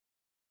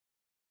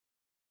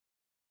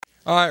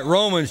All right,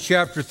 Romans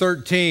chapter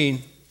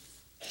 13.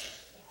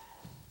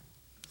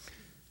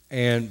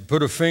 And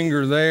put a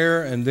finger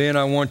there, and then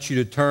I want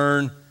you to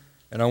turn,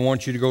 and I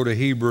want you to go to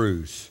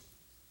Hebrews.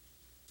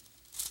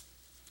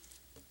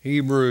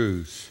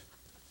 Hebrews.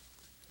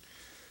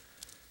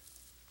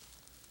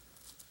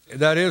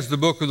 That is the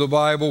book of the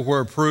Bible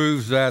where it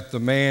proves that the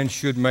man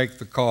should make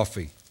the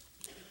coffee.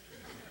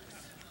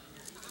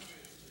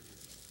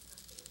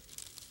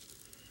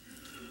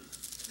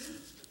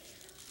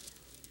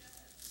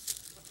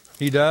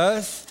 He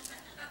does?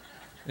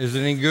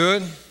 Isn't he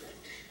good?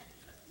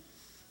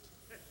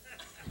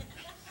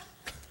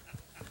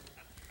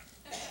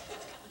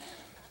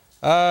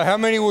 How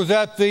many was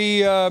at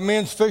the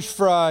men's fish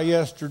fry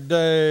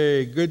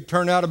yesterday? Good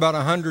turnout, about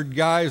 100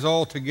 guys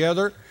all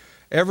together.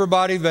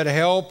 Everybody that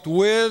helped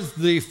with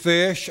the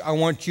fish, I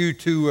want you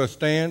to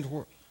stand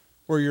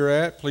where you're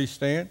at. Please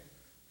stand.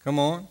 Come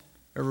on.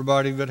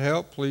 Everybody that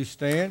helped, please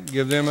stand.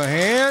 Give them a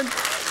hand.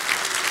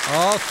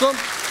 Awesome.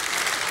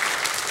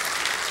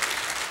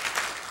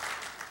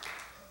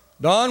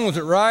 Don, was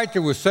it right?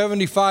 There was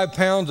 75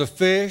 pounds of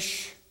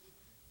fish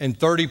and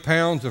 30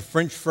 pounds of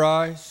French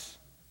fries.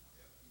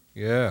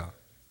 Yeah,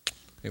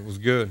 it was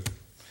good.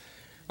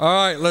 All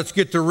right, let's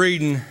get to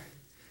reading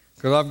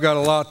because I've got a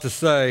lot to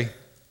say.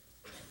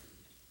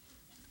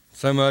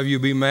 Some of you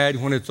will be mad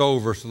when it's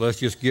over, so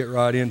let's just get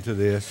right into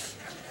this.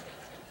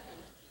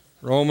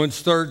 Romans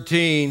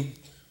 13,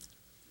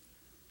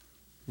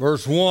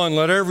 verse 1,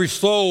 let every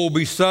soul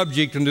be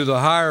subject unto the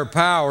higher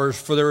powers,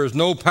 for there is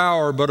no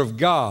power but of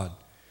God.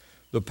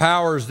 The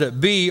powers that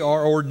be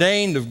are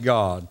ordained of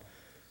God.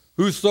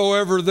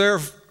 Whosoever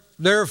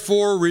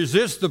therefore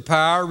resist the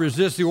power,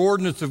 resist the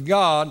ordinance of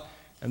God,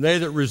 and they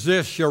that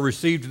resist shall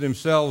receive to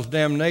themselves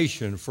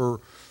damnation.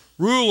 For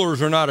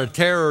rulers are not a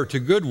terror to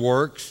good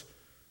works,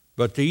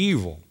 but to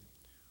evil.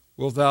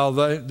 Wilt thou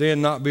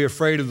then not be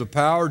afraid of the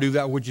power? Do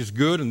that which is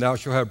good, and thou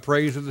shalt have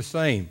praise of the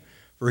same.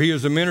 For he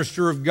is a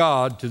minister of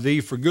God to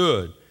thee for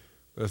good.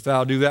 But if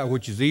thou do that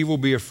which is evil,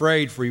 be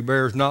afraid, for he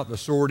bears not the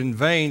sword in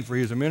vain, for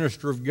he is a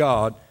minister of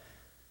God,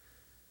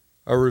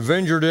 a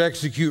revenger to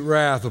execute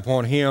wrath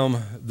upon him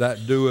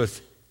that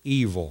doeth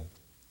evil.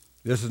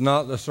 This is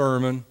not the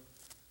sermon,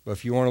 but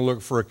if you want to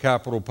look for a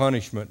capital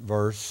punishment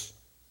verse,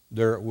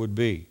 there it would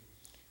be.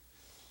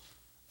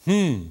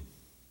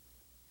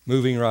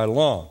 Moving right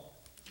along.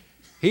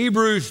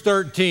 Hebrews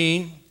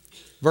 13,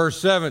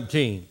 verse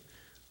 17.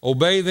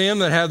 Obey them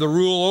that have the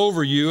rule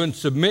over you, and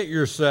submit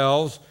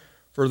yourselves,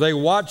 for they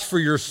watch for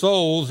your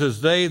souls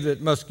as they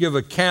that must give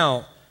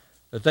account,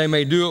 that they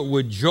may do it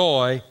with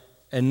joy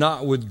and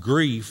not with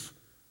grief,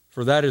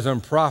 for that is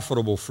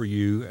unprofitable for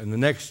you. And the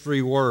next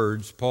three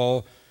words,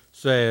 Paul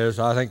says,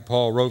 I think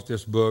Paul wrote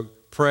this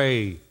book,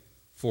 pray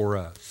for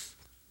us.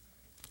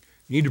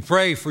 You need to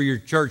pray for your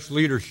church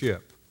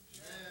leadership.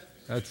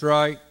 That's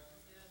right.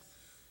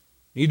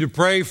 You need to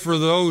pray for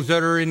those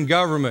that are in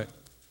government.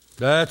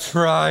 That's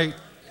right.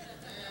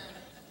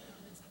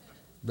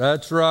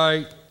 That's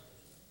right.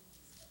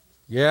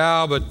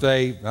 Yeah, but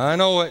I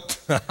know it.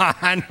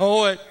 I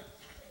know it.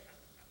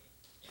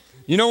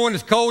 You know when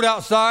it's cold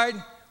outside?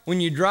 When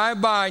you drive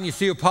by and you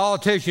see a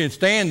politician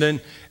standing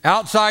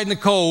outside in the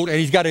cold and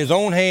he's got his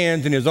own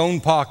hands in his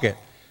own pocket.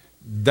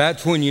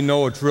 That's when you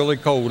know it's really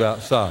cold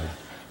outside.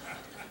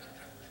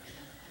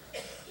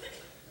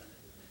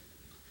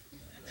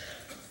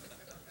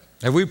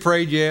 Have we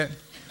prayed yet?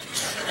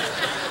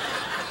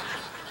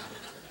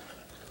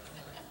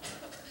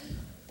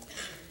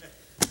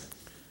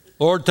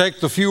 Lord, take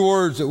the few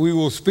words that we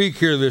will speak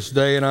here this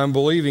day, and I'm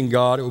believing,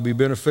 God, it will be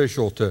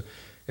beneficial to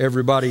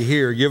everybody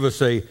here. Give us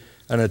an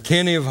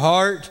attentive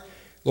heart.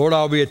 Lord,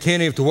 I'll be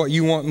attentive to what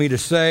you want me to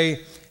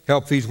say.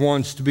 Help these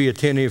ones to be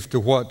attentive to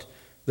what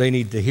they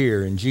need to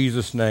hear. In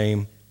Jesus'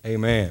 name,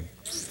 amen.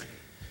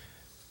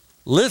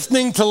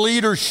 Listening to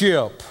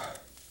leadership.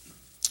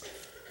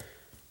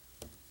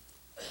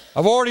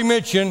 I've already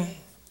mentioned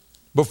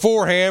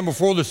beforehand,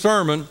 before the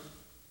sermon,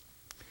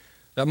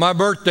 that my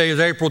birthday is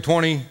April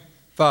 25.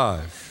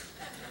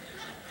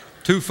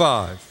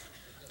 25.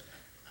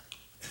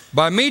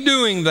 By me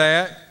doing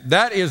that,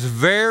 that is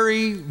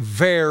very,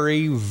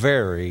 very,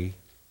 very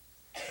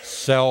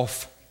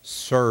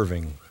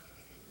self-serving.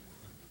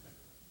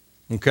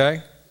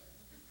 Okay?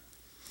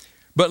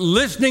 But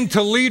listening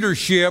to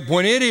leadership,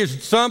 when it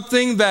is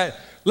something that,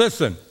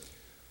 listen,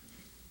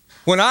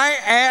 when I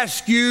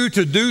ask you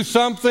to do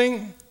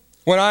something,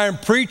 when I am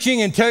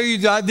preaching and tell you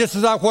that this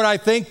is what I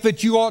think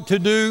that you ought to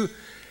do,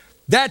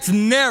 that's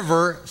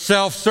never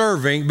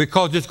self-serving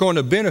because it's going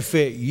to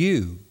benefit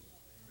you.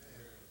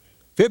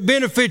 If it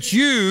benefits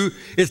you,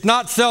 it's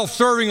not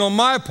self-serving on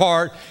my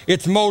part,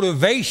 it's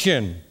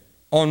motivation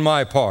on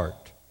my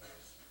part.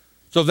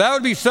 So that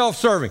would be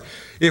self-serving.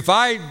 If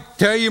I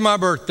tell you my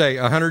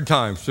birthday 100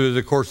 times through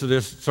the course of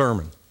this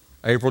sermon,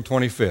 April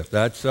 25th,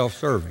 that's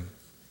self-serving.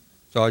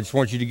 So I just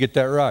want you to get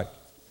that right.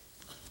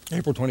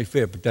 April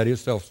 25th, but that is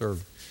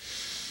self-serving.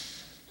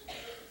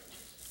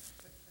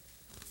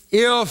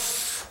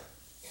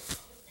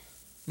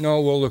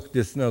 We'll look at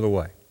this another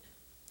way.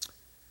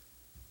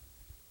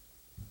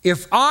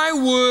 If I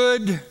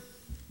would,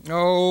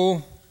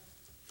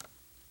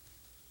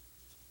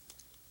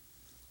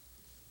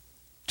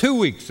 2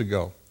 weeks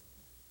ago,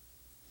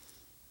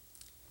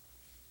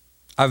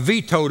 I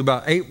vetoed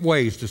about 8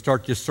 ways to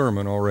start this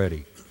sermon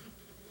already.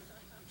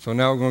 So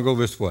now we're going to go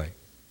this way.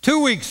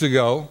 2 weeks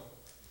ago,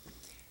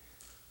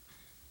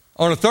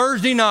 on a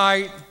Thursday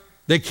night,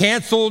 they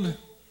canceled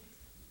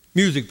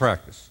music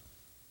practice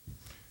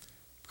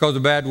because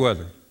of bad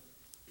weather.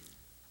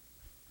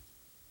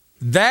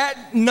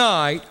 That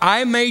night,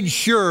 I made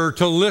sure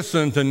to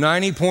listen to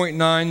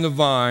 90.9 The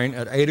Vine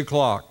at 8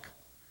 o'clock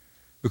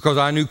because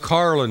I knew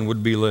Carlin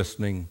would be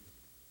listening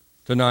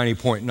to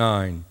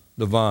 90.9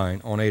 The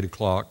Vine on 8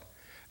 o'clock,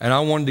 and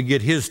I wanted to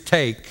get his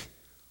take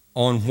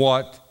on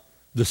what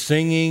the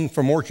singing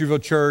from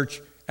Orchardville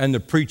Church and the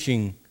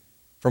preaching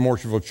from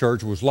Orchardville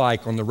Church was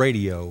like on the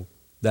radio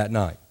that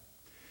night.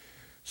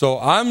 So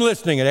I'm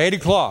listening at 8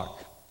 o'clock.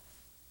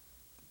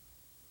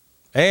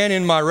 And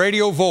in my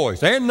radio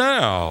voice, and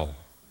now,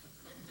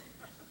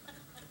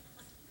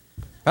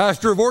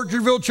 pastor of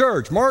Orchardville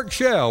Church, Mark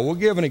Shell, will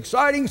give an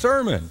exciting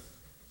sermon.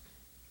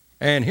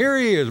 And here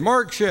he is,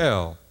 Mark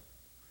Shell.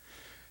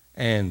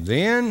 And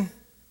then,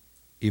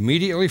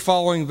 immediately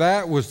following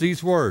that was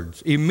these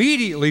words.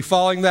 Immediately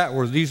following that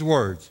were these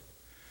words.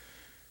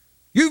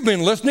 You've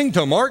been listening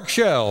to Mark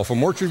Shell from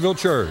Orchardville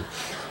Church.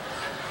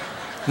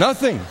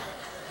 Nothing.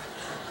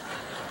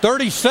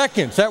 30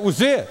 seconds, that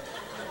was it.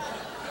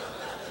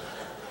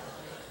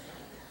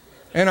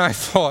 And I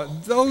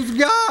thought, those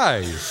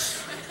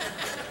guys.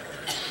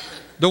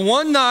 The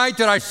one night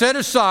that I set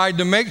aside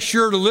to make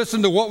sure to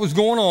listen to what was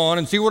going on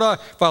and see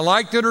if I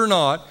liked it or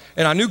not,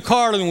 and I knew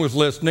Carlin was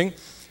listening,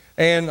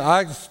 and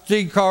I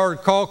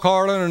call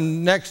Carlin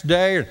the next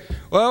day,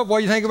 well, what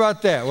do you think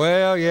about that?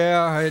 Well,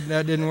 yeah,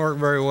 that didn't work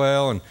very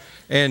well.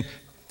 And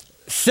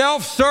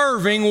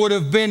self-serving would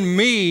have been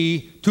me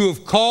to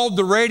have called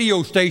the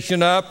radio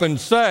station up and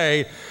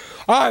say,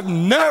 I've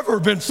never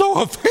been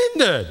so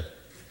offended.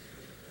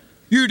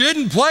 You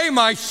didn't play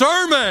my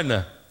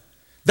sermon.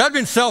 That'd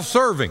been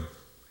self-serving.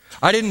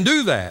 I didn't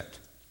do that.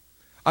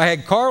 I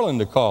had Carlin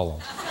to call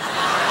him.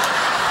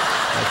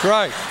 That's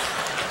right.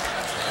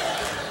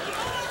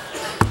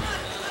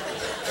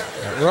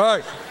 That's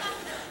right.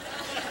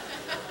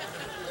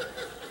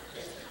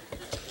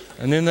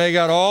 And then they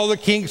got all the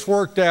kinks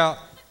worked out.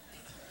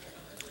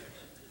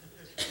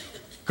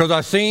 Because I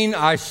seen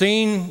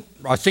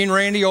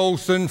Randy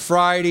Olson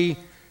Friday,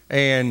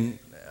 and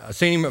I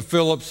seen him at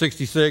Phillips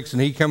 66,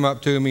 and he come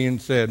up to me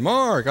and said,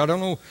 Mark, I don't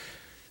know,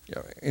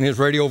 in his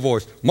radio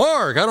voice,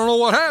 Mark, I don't know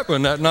what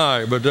happened that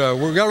night, but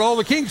we got all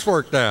the kinks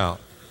worked out.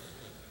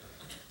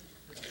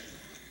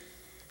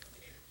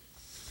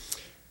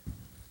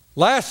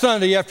 Last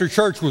Sunday after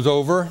church was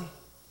over,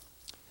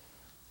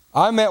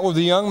 I met with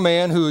a young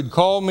man who had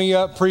called me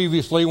up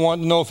previously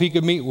wanting to know if he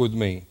could meet with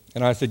me.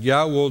 And I said,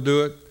 yeah, we'll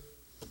do it.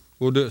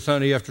 We'll do it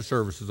Sunday after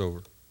service is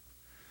over.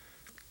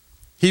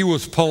 He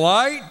was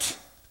polite.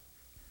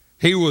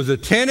 He was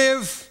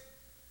attentive,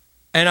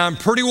 and I'm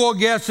pretty well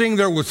guessing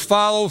there was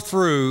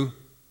follow-through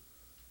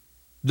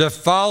the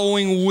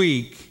following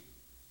week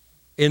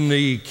in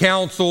the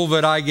counsel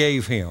that I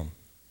gave him.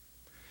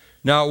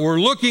 Now, we're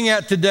looking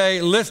at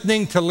today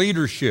listening to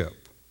leadership.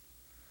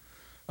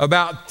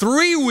 About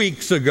 3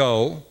 weeks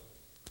ago,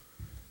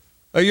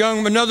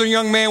 another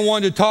young man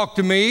wanted to talk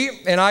to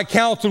me, and I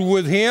counseled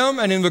with him,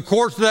 and in the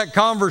course of that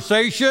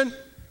conversation,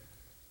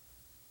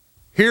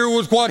 here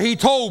was what he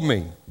told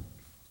me.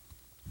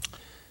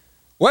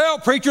 Well,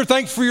 preacher,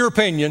 thanks for your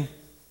opinion.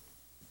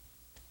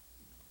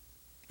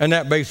 And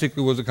that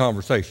basically was the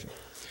conversation.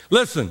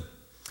 Listen,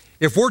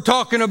 if we're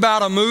talking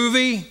about a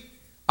movie,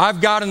 I've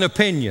got an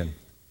opinion.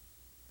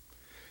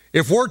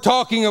 If we're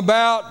talking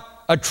about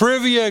a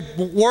trivia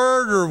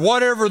word or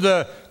whatever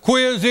the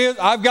quiz is,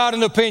 I've got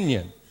an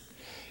opinion.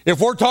 If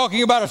we're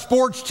talking about a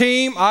sports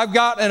team, I've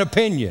got an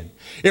opinion.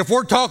 If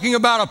we're talking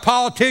about a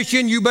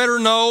politician, you better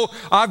know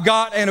I've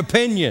got an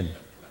opinion.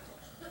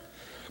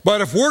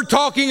 But if we're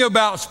talking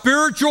about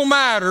spiritual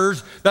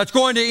matters that's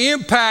going to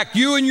impact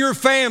you and your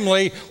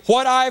family,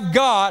 what I've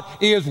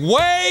got is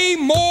way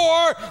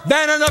more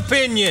than an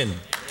opinion.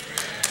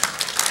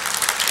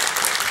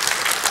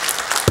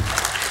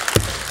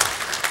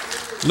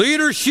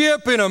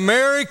 Leadership in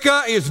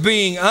America is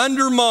being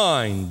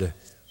undermined.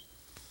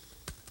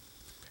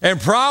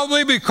 And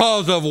probably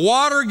because of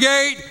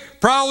Watergate,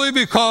 probably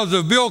because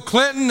of Bill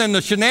Clinton and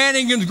the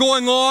shenanigans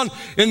going on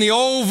in the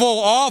Oval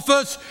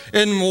Office,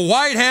 in the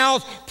White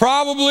House,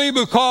 probably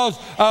because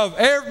of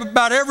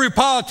about every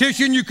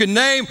politician you can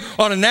name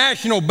on a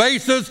national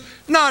basis.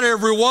 Not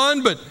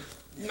everyone, but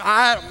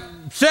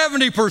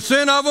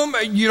 70% of them,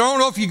 you don't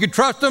know if you could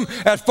trust them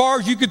as far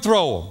as you could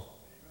throw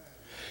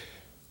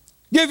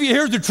them.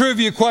 Here's the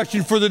trivia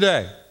question for the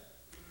day.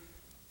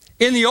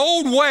 In the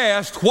Old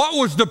West, what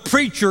was the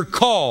preacher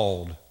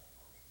called?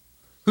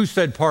 Who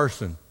said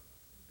parson?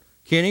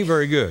 Kenny,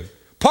 very good.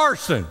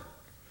 Parson.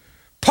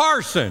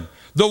 Parson.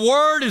 The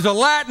word is a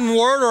Latin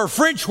word or a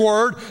French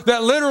word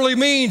that literally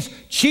means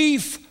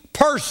chief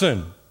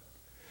person.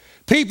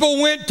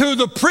 People went to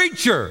the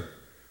preacher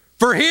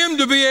for him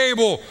to be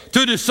able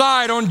to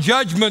decide on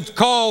judgment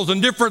calls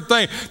and different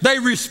things. They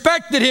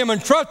respected him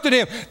and trusted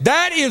him.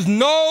 That is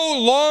no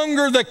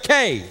longer the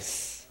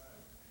case.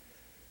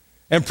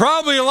 And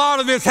probably a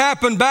lot of this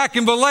happened back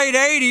in the late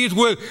 80s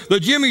with the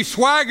Jimmy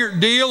Swaggart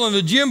deal and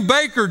the Jim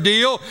Bakker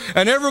deal,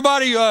 and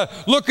everybody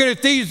looking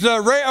at these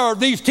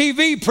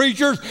TV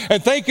preachers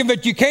and thinking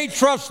that you can't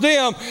trust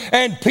them.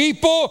 And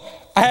people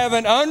have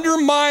an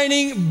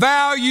undermining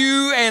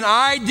value and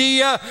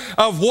idea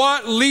of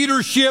what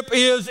leadership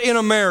is in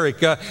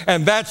America,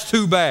 and that's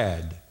too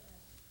bad.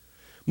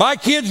 My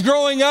kids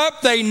growing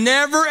up, they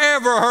never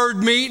ever heard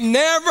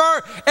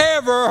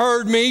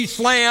me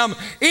slam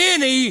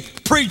any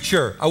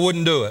preacher. I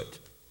wouldn't do it.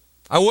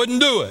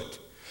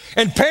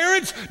 And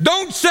parents,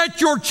 don't set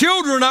your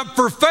children up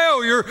for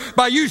failure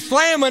by you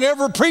slamming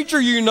every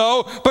preacher you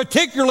know,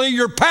 particularly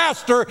your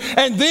pastor,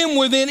 and them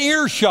within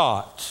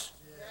earshot.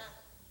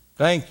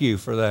 Thank you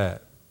for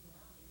that.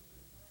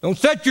 Don't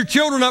set your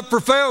children up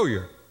for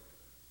failure.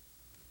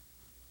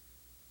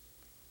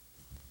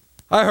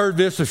 I heard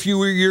this a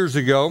few years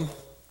ago,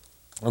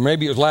 or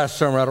maybe it was last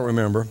summer, I don't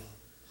remember.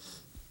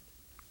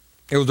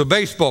 It was a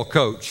baseball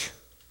coach.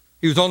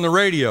 He was on the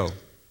radio.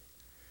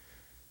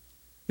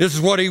 This is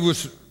what he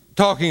was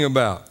talking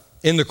about.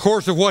 In the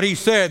course of what he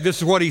said, this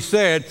is what he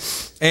said,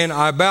 and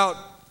I about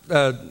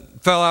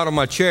fell out of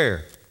my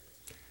chair.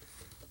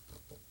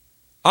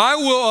 I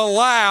will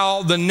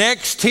allow the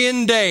next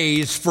 10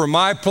 days for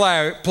my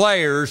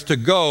players to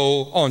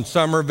go on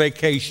summer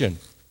vacation.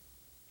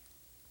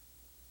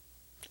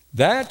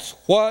 That's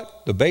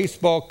what the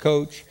baseball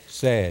coach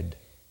said.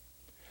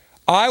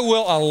 I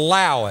will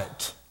allow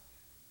it.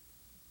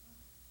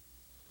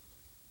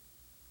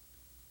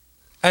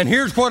 And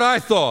here's what I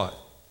thought.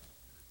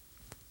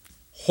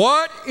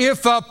 What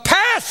if a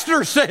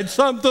pastor said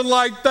something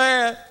like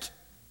that?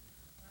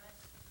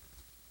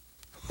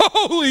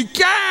 Holy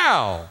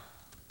cow!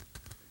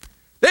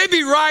 They'd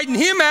be riding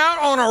him out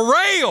on a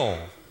rail.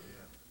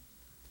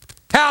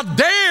 How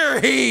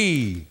dare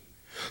he?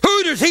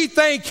 Who does he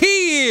think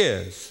he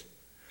is?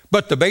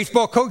 But the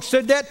baseball coach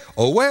said that?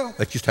 Oh, well,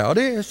 that's just how it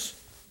is.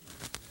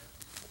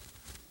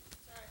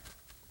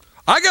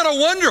 I got to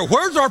wonder,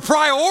 where's our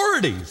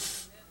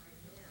priorities?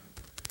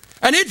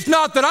 And it's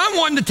not that I'm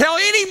wanting to tell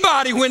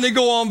anybody when they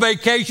go on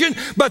vacation,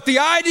 but the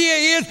idea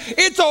is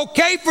it's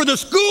okay for the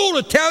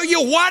school to tell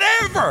you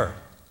whatever.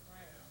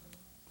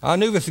 I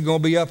knew this was going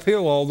to be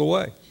uphill all the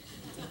way.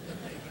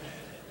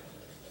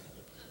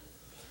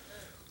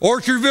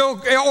 Orchardville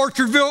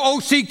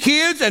OC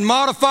kids and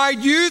modified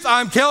youth,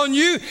 I'm telling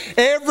you,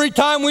 every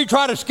time we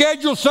try to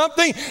schedule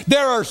something,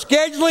 there are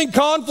scheduling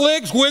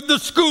conflicts with the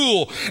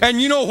school.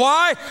 And you know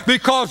why?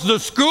 Because the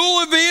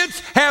school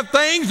events have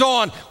things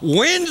on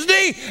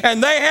Wednesday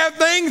and they have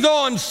things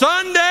on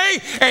Sunday,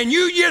 and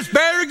you just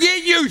better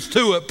get used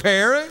to it,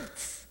 parents.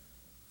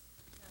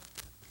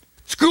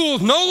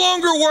 Schools no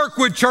longer work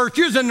with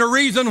churches, and the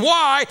reason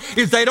why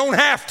is they don't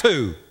have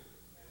to.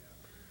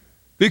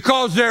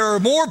 Because there are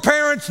more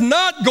parents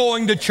not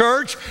going to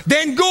church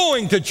than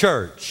going to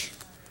church.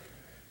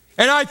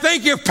 And I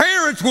think if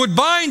parents would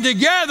bind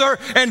together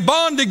and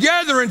bond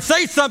together and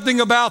say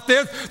something about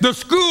this, the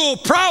school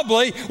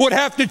probably would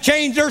have to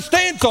change their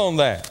stance on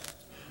that.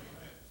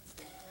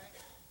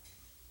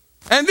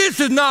 And this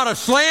is not a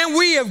slam.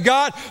 We have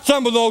got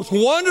some of those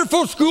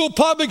wonderful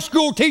public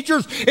school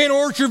teachers in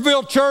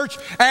Orchardville Church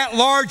at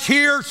large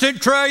here,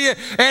 Centralia,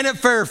 and at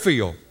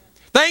Fairfield.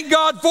 Thank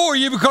God for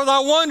you, because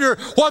I wonder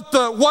what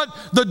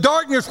the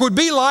darkness would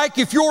be like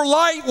if your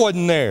light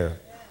wasn't there.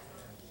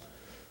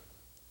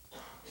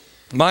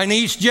 My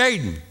niece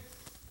Jaden.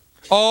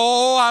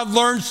 Oh, I've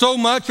learned so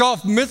much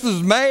off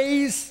Mrs.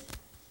 Mays.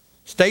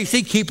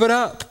 Stacy, keep it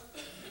up.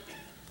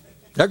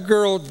 That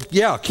girl,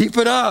 yeah, keep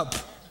it up.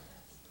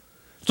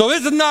 So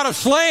this is not a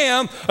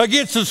slam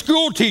against the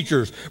school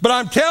teachers, but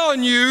I'm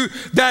telling you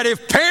that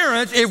if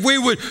parents,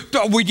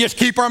 we just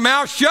keep our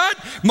mouth shut,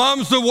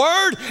 mom's the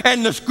word,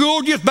 and the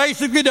school just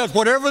basically does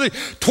whatever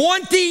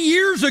 20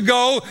 years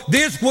ago,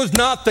 this was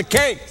not the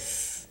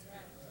case.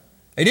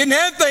 They didn't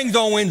have things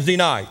on Wednesday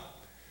night.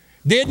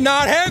 Did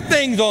not have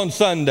things on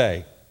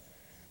Sunday.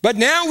 But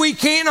now we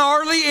can't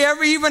hardly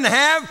ever even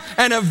have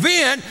an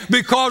event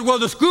because, well,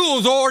 the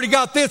school's already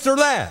got this or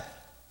that.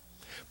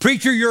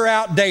 Preacher, you're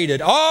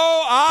outdated.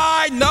 Oh,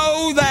 I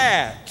know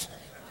that.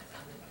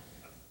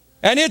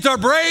 And it's a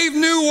brave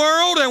new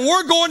world, and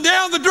we're going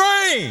down the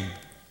drain.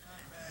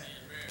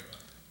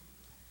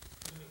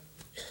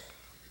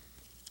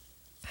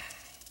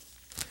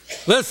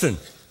 Listen,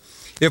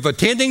 if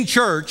attending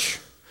church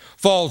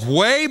falls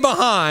way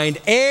behind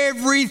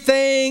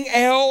everything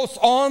else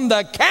on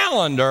the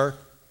calendar,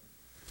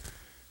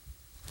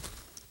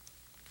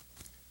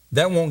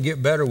 that won't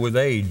get better with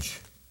age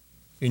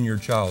in your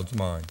child's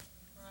mind.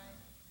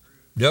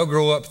 They'll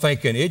grow up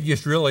thinking it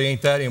just really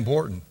ain't that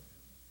important.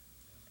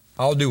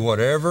 I'll do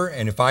whatever,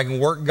 and if I can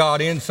work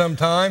God in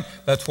sometime,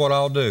 that's what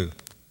I'll do.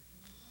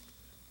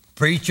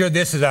 Preacher,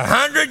 this is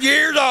 100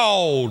 years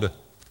old.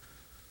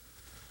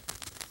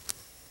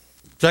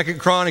 2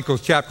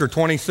 Chronicles chapter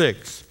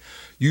 26.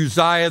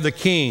 Uzziah the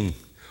king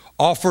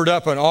offered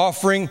up an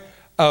offering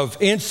of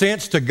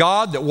incense to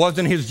God that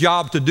wasn't his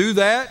job to do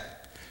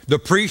that. The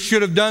priest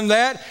should have done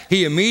that.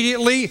 He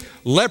immediately,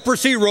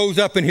 leprosy rose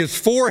up in his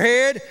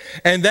forehead,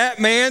 and that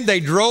man, they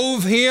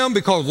drove him,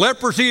 because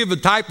leprosy is a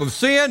type of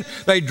sin,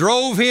 they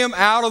drove him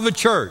out of the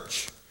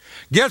church.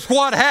 Guess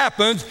what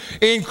happens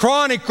in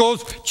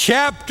Chronicles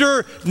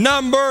chapter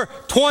number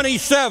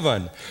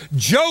 27?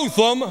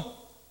 Jotham,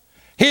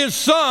 his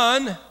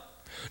son,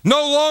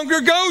 no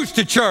longer goes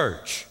to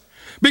church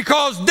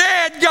because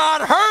Dad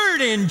got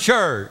hurt in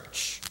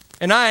church,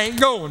 and I ain't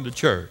going to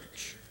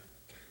church.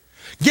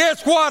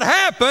 Guess what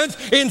happens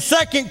in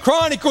 2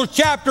 Chronicles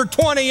chapter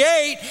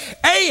 28?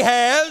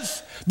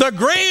 Ahaz, the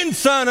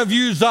grandson of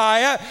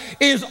Uzziah,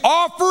 is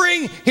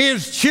offering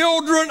his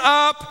children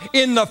up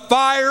in the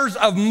fires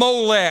of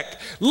Molech.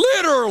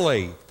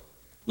 Literally,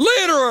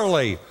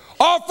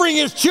 offering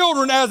his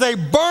children as a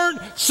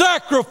burnt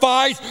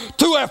sacrifice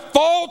to a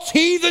false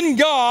heathen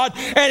god.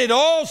 And it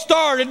all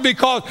started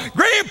because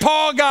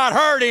Grandpa got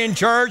hurt in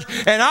church,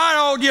 and I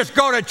don't just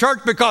go to church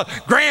because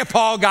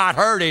Grandpa got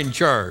hurt in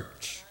church.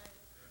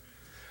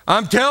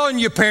 I'm telling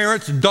you,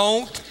 parents,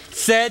 don't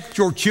set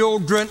your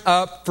children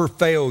up for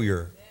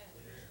failure.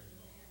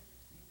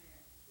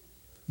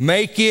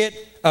 Make it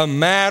a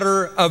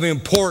matter of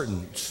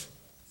importance.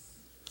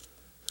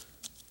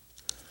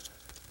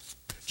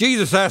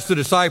 Jesus asked the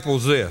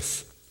disciples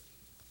this.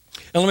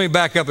 And let me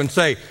back up and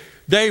say,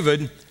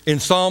 David in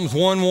Psalms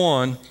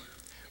 1:1,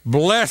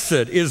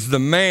 blessed is the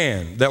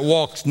man that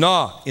walks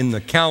not in the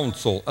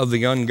counsel of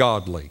the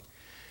ungodly.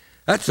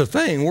 That's the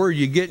thing. Where are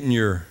you getting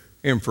your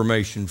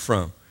information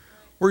from?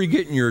 Where are you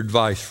getting your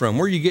advice from?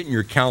 Where are you getting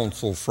your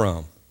counsel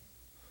from?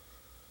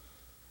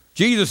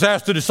 Jesus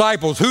asked the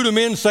disciples, who do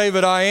men say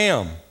that I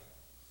am?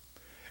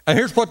 And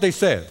here's what they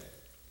said.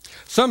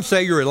 Some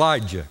say you're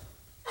Elijah.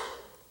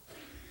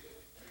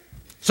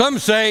 Some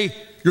say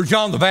you're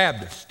John the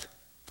Baptist.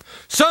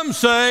 Some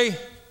say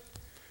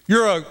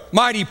you're a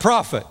mighty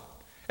prophet.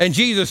 And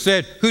Jesus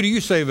said, who do you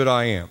say that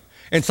I am?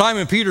 And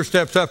Simon Peter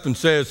steps up and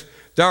says,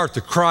 thou art the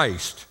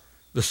Christ,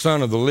 the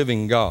Son of the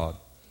living God.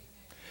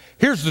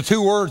 Here's the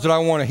two words that I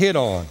want to hit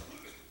on.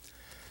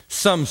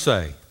 Some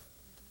say.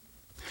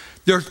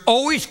 There's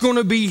always going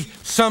to be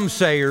some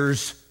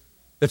sayers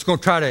that's going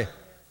to try to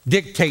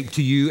dictate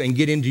to you and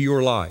get into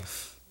your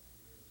life.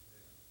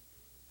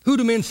 Who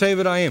do men say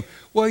that I am?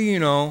 Well, you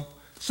know,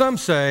 some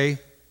say.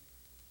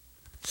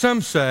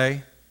 Some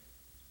say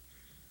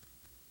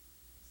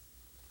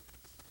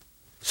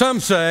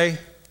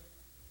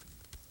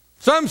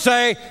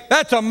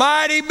that's a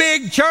mighty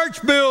big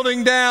church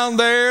building down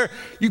there.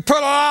 You put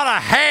a lot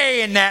of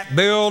hay in that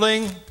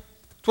building.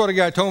 That's what a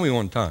guy told me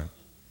one time.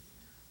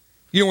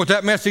 You know what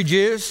that message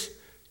is?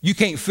 You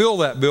can't fill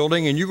that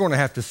building, and you're going to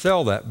have to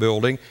sell that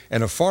building,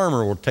 and a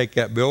farmer will take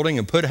that building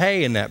and put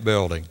hay in that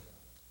building.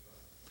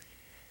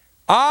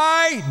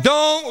 I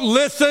don't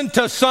listen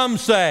to some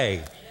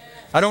say.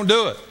 I don't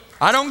do it.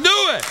 I don't do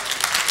it.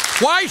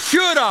 Why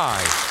should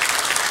I?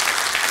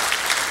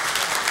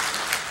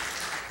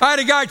 I had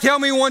a guy tell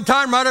me one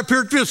time right up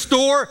here at this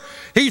store,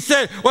 he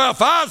said, well,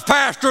 if I was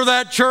pastor of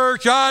that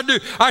church, I'd do.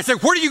 I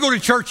said, where do you go to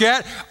church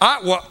at?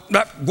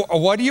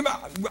 What do you,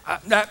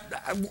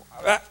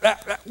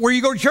 where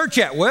you go to church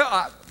at?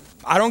 Well,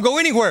 I don't go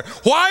anywhere.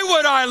 Why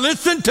would I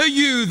listen to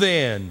you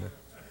then?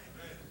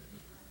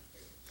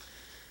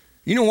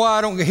 You know why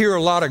I don't hear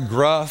a lot of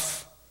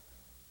gruff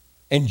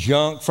and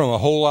junk from a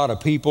whole lot of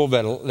people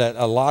that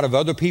a lot of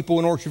other people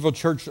in Orchardville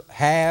Church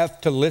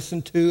have to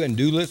listen to and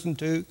do listen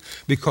to?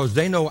 Because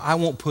they know I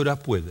won't put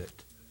up with it.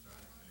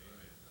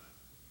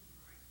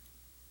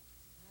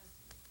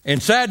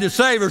 And sad to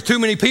say, there's too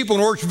many people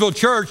in Orchardville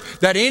Church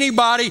that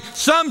anybody,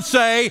 some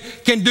say,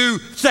 can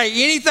say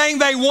anything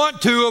they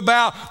want to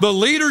about the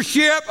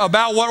leadership,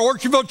 about what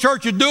Orchardville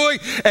Church is doing,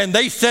 and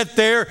they sit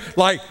there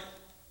like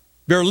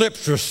their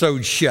lips are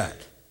sewed shut.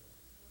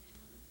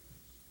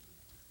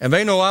 And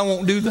they know I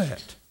won't do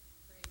that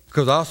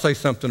because I'll say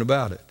something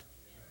about it.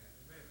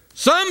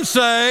 Some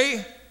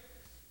say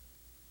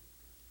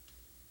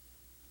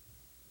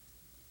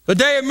the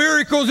day of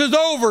miracles is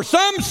over.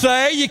 Some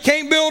say you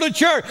can't build a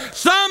church.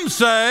 Some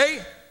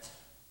say,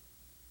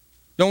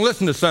 don't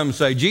listen to some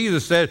say.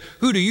 Jesus said,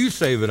 who do you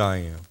say that I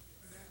am?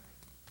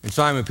 And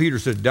Simon Peter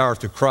said, thou art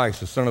the Christ,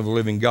 the Son of the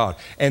living God.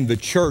 And the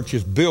church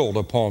is built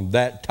upon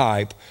that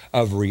type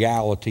of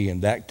reality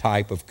and that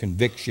type of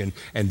conviction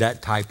and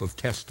that type of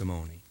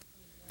testimony.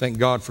 Thank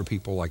God for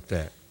people like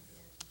that.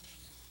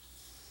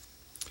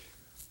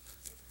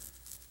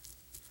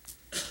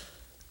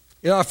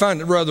 You know, I find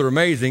it rather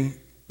amazing.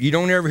 You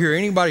don't ever hear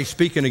anybody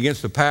speaking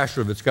against a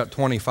pastor that's got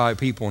 25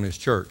 people in his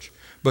church.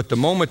 But the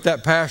moment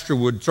that pastor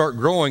would start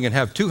growing and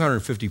have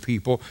 250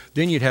 people,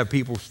 then you'd have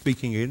people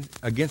speaking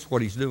against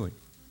what he's doing.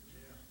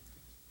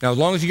 Now, as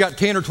long as you got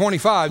 10 or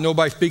 25,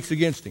 nobody speaks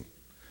against him.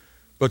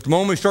 But the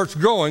moment he starts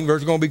growing,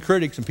 there's going to be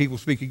critics and people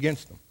speak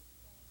against him.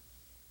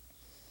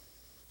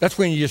 That's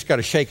when you just got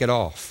to shake it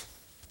off.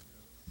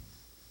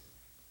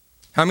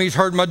 How many's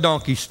heard my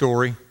donkey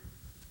story?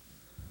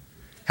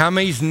 How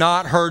many's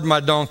not heard my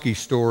donkey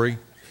story?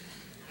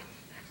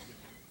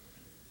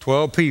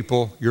 12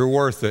 people, you're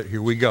worth it.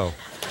 Here we go.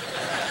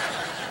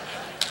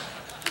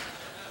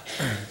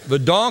 The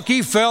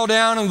donkey fell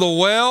down in the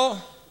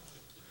well,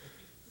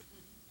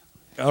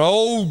 an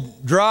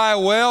old dry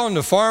well, and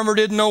the farmer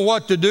didn't know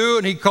what to do,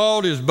 and he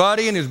called his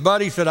buddy, and his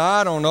buddy said,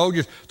 I don't know,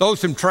 just throw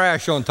some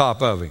trash on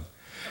top of him.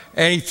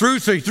 And he threw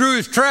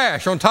his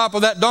trash on top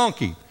of that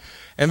donkey,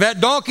 and that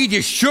donkey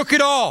just shook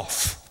it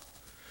off,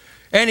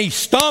 and he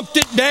stomped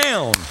it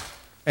down,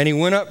 and he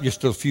went up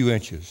just a few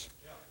inches.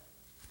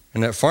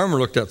 And that farmer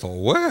looked at it and thought,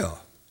 well.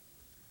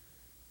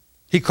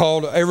 He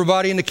called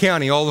everybody in the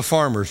county, all the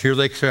farmers, here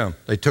they come.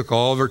 They took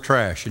all of their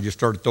trash and just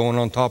started throwing it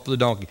on top of the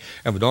donkey.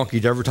 And the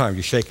donkey, every time,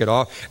 you shake it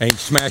off, and he'd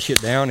smash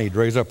it down, and he'd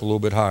raise up a little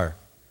bit higher.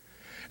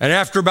 And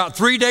after about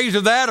 3 days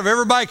of that, of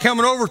everybody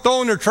coming over,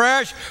 throwing their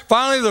trash,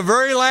 finally the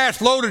very last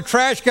load of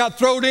trash got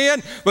thrown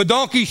in. The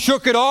donkey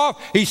shook it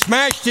off. He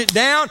smashed it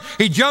down.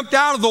 He jumped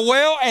out of the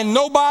well, and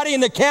nobody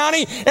in the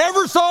county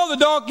ever saw the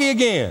donkey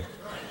again.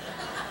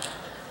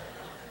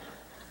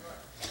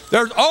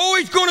 There's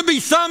always going to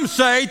be some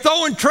say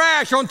throwing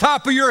trash on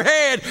top of your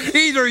head.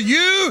 Either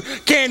you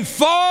can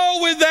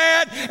fall with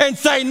that and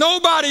say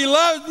nobody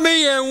loves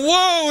me and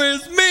woe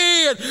is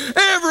me and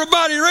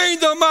everybody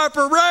rains on my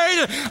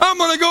parade and I'm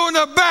going to go in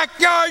the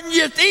backyard and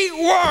just eat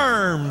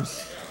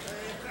worms.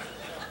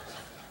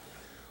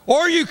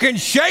 Or you can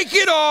shake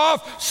it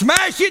off,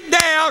 smash it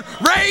down,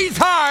 raise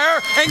higher,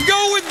 and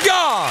go with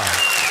God.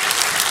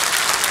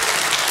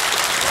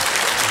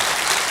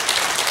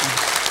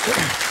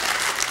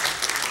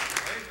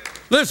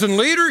 Listen,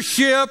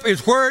 leadership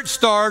is where it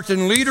starts,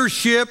 and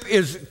leadership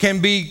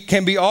can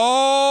be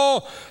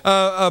all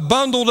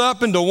bundled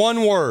up into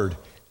one word: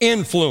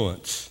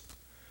 influence.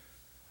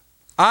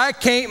 I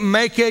can't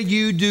make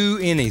you do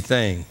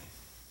anything.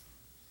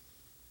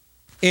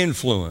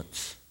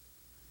 Influence.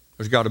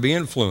 There's got to be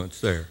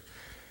influence there.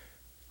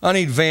 I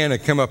need Van to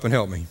come up and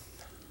help me.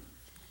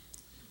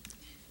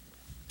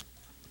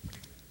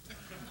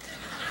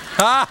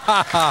 Ha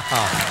ha ha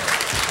ha.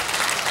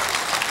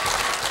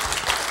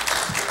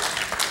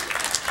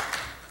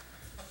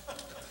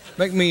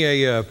 Make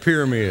me a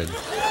pyramid.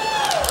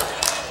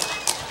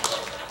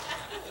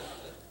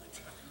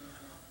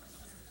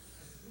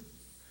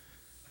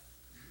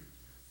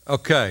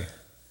 Okay.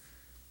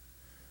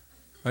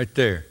 Right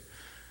there.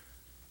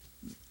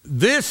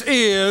 This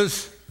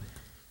is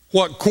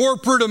what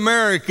corporate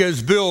America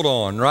is built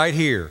on right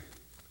here.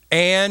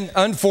 And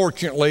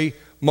unfortunately,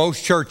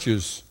 most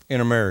churches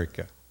in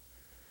America.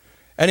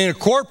 And in a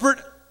corporate,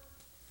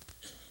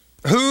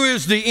 who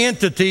is the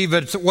entity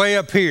that's way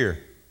up here?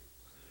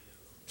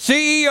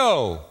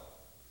 CEO.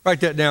 Write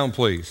that down,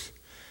 please.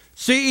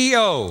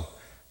 CEO.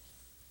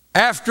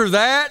 After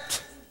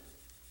that,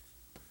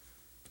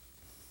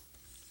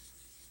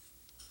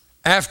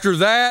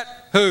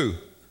 who?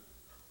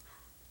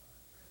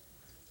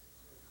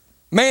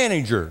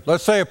 Manager.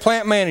 Let's say a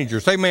plant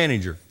manager. Say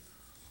manager.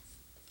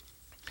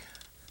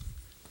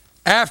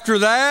 After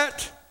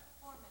that,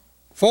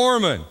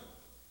 foreman.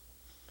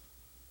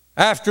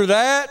 After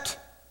that,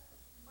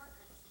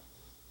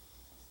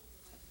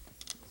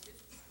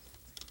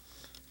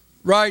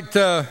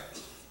 right,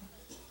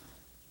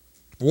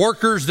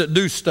 workers that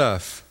do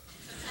stuff.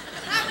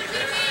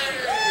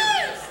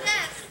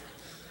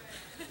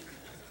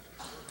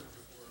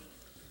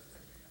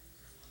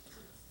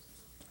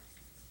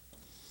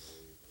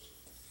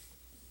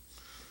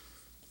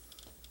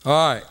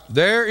 All right,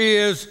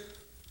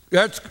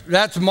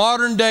 that's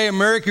modern day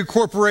American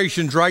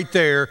corporations right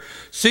there.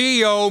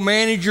 CEO,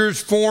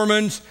 managers,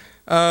 foremen,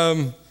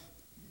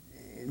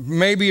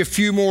 maybe a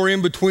few more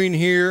in between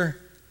here.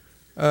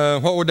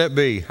 What would that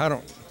be?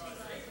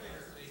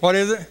 What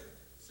is it?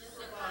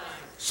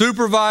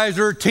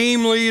 Supervisor,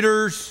 team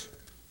leaders.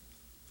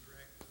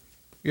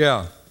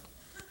 Yeah.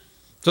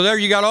 So there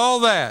you got all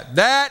that.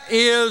 That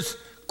is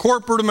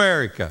corporate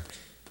America.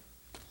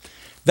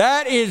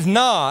 That is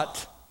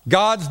not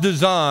God's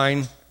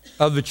design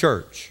of the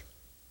church.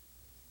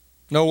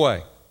 No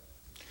way.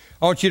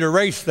 I want you to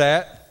erase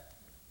that.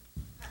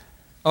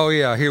 Oh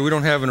yeah, here, we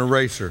don't have an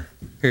eraser.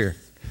 Here,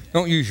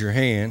 don't use your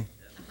hand.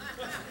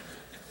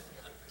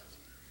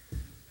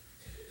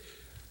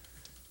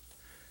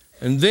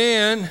 And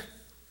then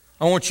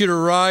I want you to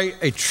write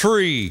a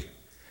tree.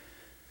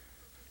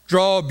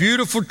 Draw a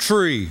beautiful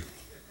tree.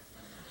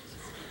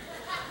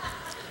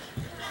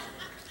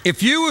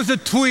 If you was a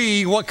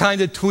twee, what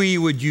kind of twee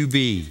would you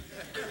be?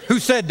 Who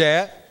said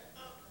that?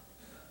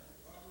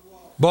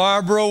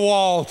 Barbara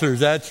Walters,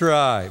 that's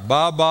right.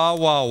 Ba ba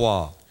wah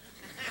wah.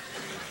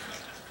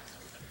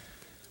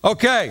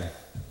 Okay.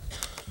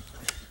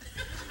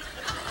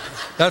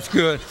 That's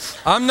good.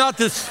 I'm not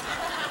the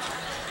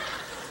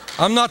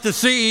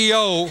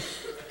CEO,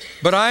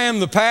 but I am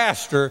the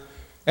pastor.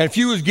 And if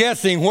you was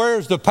guessing,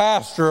 where's the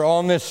pastor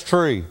on this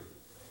tree?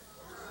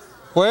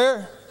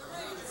 Where?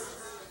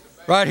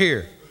 Right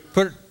here.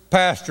 Put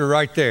pastor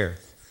right there.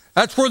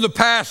 That's where the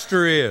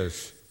pastor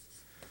is.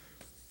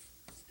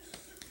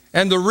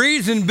 And the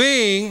reason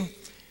being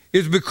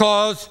is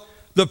because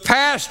the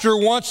pastor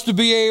wants to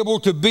be able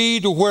to be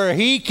to where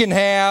he can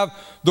have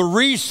the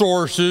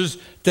resources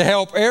to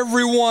help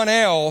everyone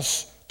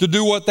else to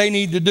do what they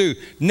need to do.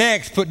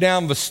 Next, put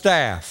down the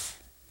staff.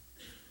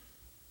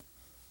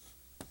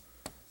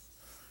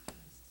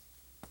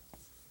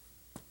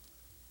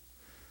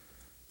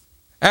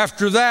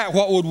 After that,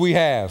 what would we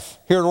have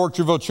here at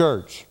Orchardville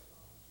Church?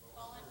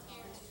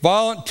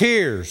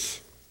 Volunteers.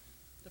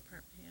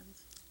 Department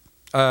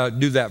heads.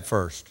 Do that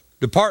first.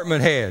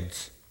 Department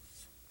heads.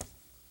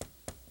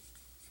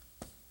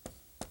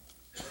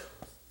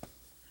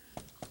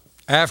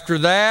 After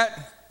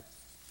that,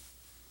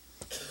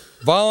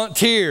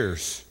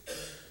 volunteers.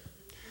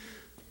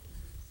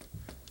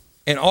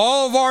 And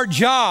all of our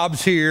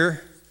jobs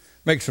here,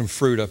 make some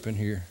fruit up in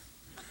here.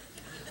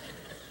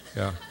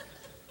 Yeah.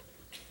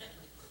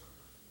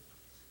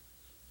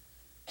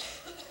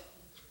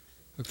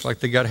 Looks like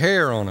they got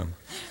hair on them.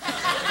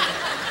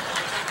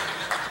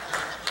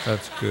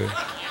 That's good.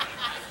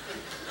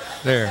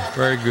 There,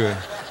 very good.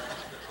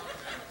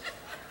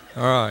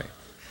 All right.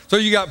 So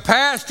you got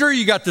pastor,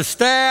 you got the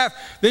staff,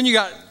 then you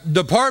got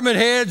department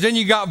heads, then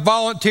you got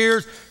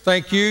volunteers.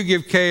 Thank you.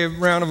 Give Kay a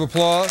round of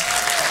applause.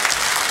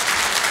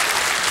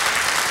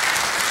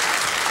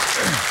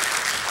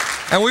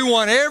 And we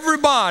want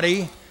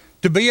everybody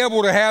to be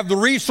able to have the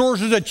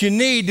resources that you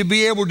need to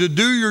be able to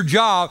do your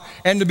job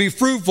and to be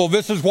fruitful.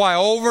 This is why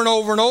over and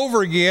over and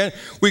over again,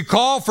 we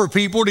call for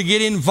people to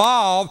get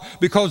involved,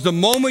 because the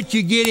moment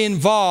you get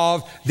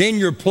involved, then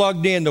you're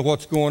plugged into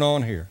what's going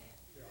on here.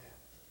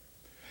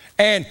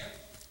 And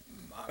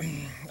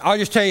I'll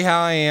just tell you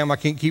how I am. I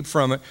can't keep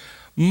from it.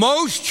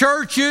 Most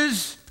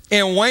churches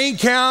in Wayne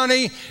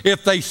County,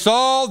 if they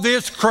saw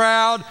this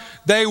crowd,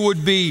 they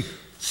would be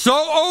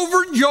so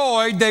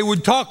overjoyed they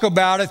would talk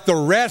about it the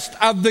rest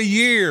of the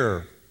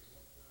year.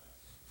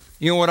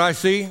 You know what I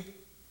see?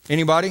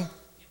 Anybody?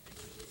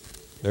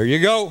 There you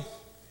go.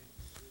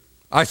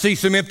 I see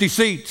some empty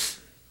seats.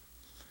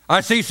 I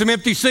see some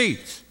empty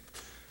seats.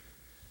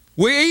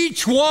 We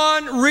each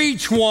one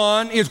reach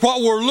one is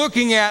what we're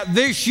looking at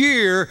this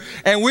year,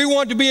 and we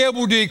want to be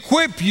able to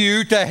equip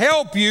you, to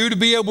help you to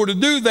be able to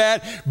do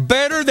that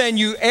better than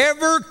you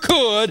ever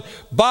could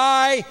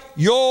by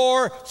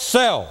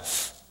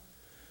yourself.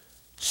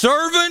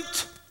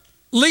 Servant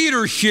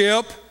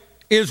leadership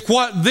is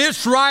what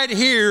this right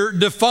here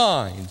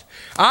defines.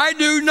 I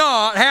do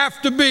not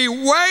have to be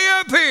way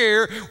up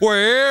here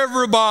where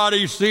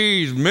everybody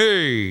sees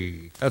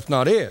me. That's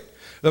not it.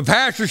 The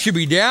pastor should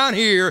be down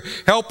here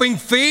helping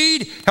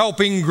feed,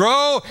 helping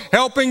grow,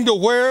 helping to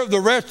wear the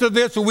rest of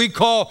this that we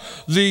call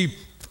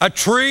a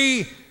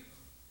tree,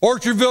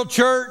 Orchardville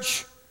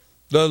Church.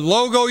 The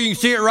logo, you can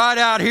see it right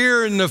out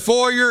here in the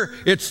foyer.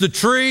 It's the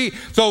tree.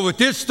 So that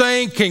this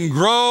thing can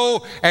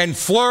grow and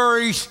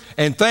flourish,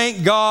 and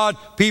thank God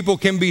people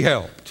can be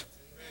helped.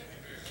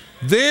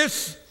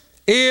 This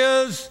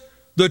is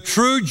the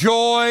true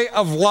joy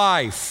of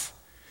life,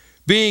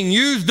 being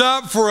used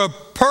up for a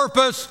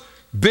purpose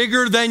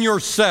bigger than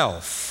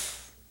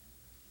yourself.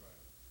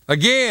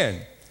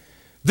 Again,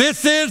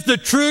 this is the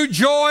true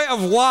joy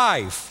of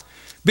life,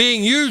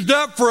 being used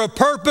up for a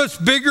purpose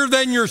bigger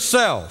than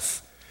yourself.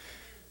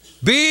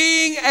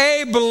 Being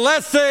a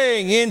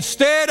blessing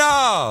instead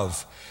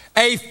of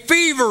a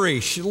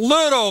feverish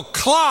little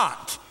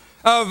clot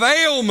of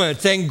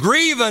ailments and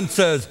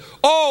grievances,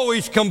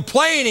 always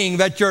complaining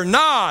that you're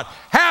not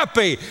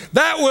happy.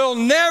 That will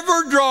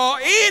never draw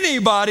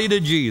anybody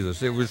to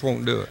Jesus. It just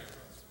won't do it.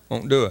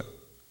 Won't do it.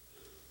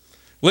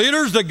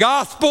 Leaders, the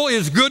gospel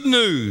is good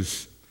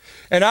news,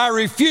 and I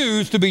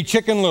refuse to be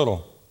Chicken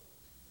Little.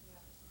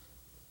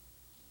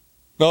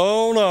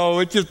 No,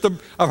 it's just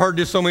I've heard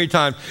this so many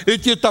times.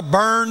 It's just a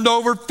burned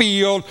over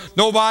field.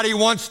 Nobody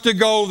wants to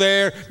go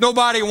there.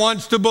 Nobody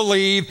wants to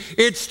believe.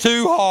 It's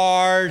too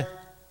hard.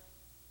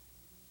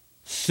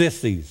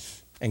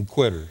 Sissies and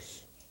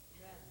quitters.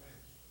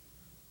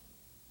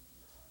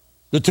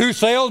 The two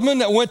salesmen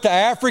that went to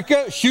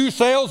Africa, shoe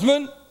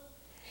salesmen,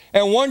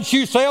 and one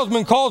shoe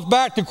salesman calls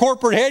back to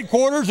corporate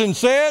headquarters and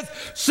says,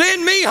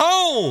 "Send me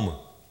home.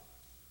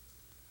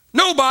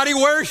 Nobody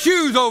wears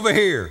shoes over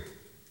here."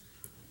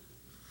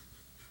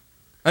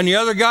 And the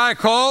other guy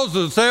calls,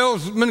 the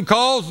salesman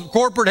calls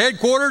corporate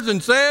headquarters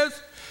and says,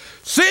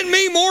 "Send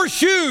me more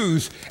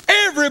shoes.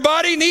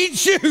 Everybody needs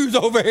shoes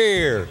over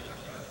here."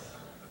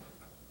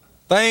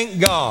 Thank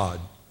God.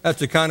 That's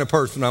the kind of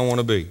person I want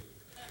to be.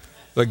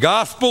 The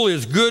gospel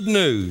is good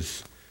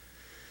news.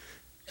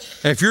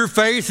 If your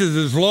face is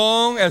as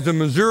long as a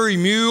Missouri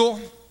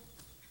mule,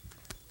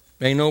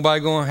 ain't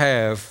nobody going to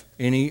have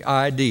any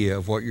idea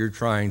of what you're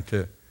trying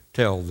to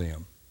tell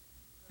them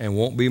and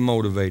won't be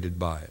motivated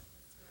by it.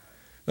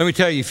 Let me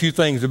tell you a few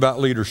things about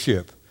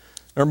leadership.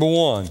 Number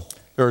one,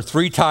 there are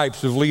three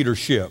types of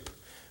leadership.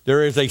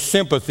 There is a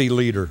sympathy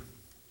leader.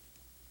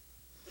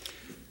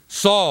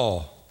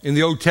 Saul in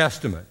the Old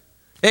Testament,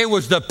 it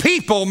was the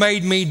people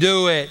made me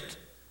do it.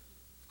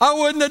 I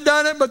wouldn't have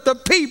done it, but the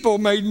people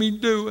made me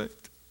do it.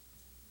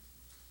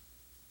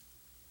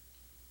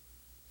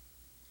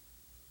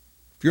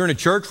 If you're in a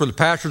church where the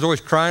pastor's always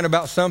crying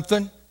about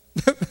something,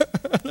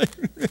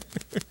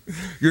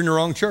 You're in the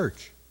wrong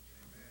church.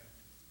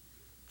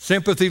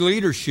 Sympathy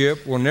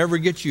leadership will never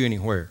get you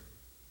anywhere.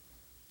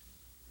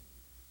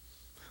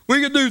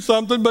 We could do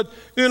something, but,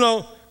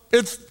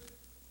 it's...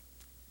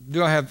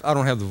 I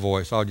don't have the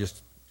voice. I'll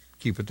just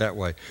keep it that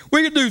way.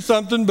 We could do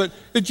something, but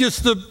it's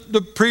just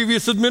the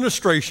previous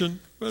administration.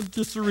 That's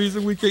just the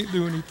reason we can't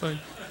do anything.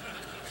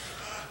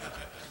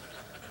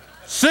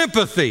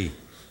 Sympathy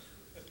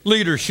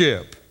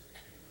leadership.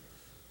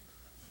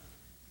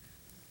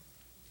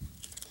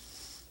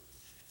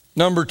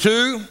 Number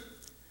 2,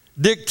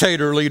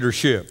 dictator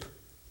leadership.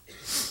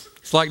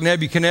 It's like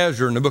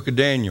Nebuchadnezzar in the book of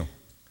Daniel.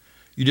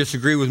 You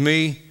disagree with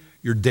me,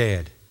 you're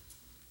dead.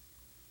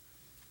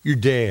 You're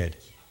dead.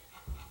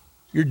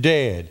 You're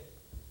dead.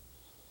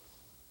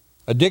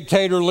 A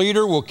dictator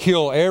leader will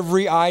kill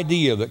every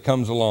idea that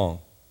comes along.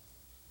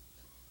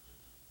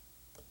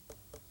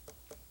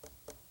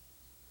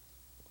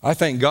 I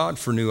thank God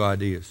for new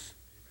ideas,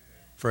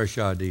 fresh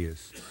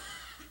ideas.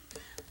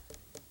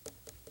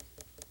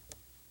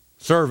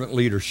 Servant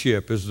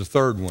leadership is the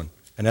third one,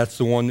 and that's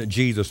the one that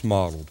Jesus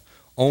modeled.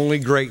 Only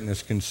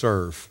greatness can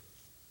serve.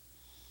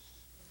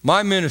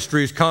 My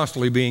ministry is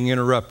constantly being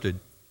interrupted.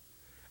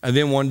 And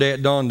then one day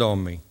it dawned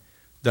on me,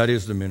 that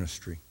is the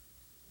ministry.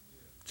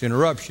 It's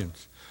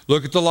interruptions.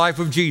 Look at the life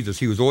of Jesus.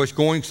 He was always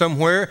going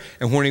somewhere,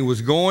 and when he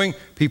was going,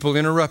 people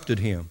interrupted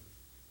him.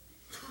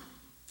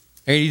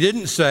 And he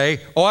didn't say,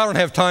 I don't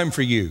have time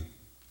for you.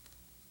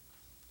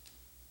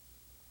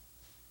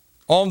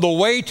 On the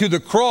way to the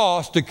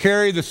cross to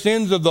carry the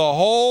sins of the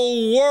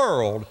whole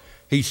world,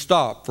 he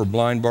stopped for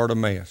blind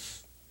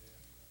Bartimaeus.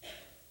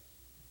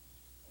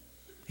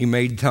 He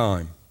made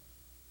time.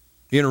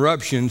 The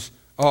interruptions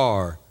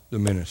are the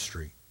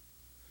ministry.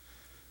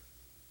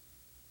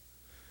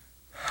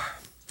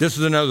 This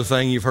is another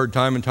thing you've heard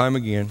time and time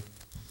again.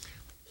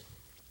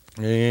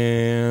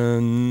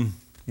 And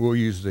we'll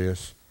use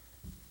this.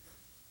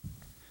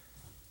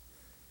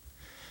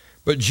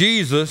 But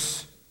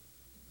Jesus,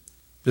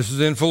 this is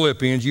in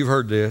Philippians, you've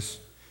heard this,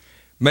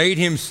 made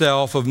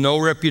himself of no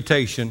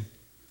reputation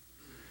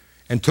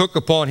and took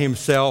upon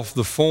himself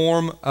the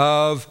form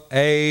of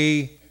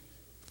a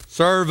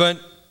servant,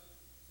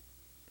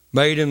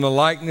 made in the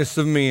likeness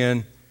of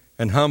men,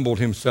 and humbled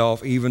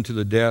himself even to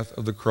the death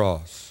of the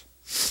cross.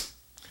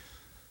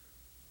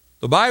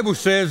 The Bible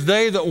says,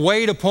 they that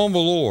wait upon the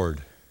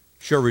Lord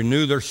shall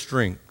renew their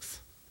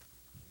strength.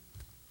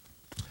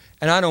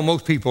 And I know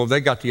most people, they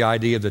got the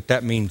idea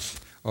that means,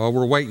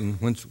 we're waiting.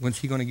 When's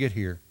he going to get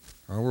here?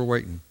 We're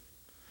waiting.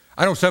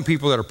 I know some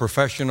people that are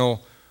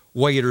professional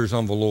waiters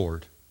on the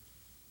Lord.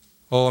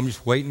 I'm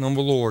just waiting on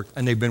the Lord.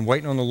 And they've been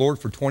waiting on the Lord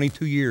for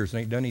 22 years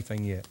and ain't done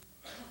anything yet.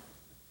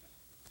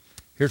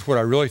 Here's what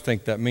I really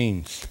think that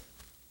means.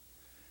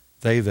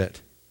 They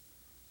that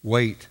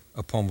wait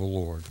upon the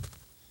Lord.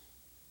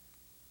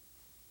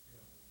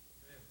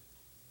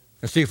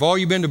 And see, if all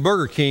you've been to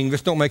Burger King,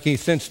 this don't make any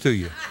sense to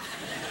you.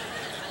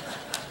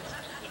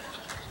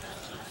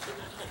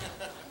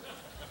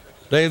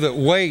 They that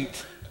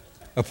wait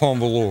upon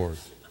the Lord.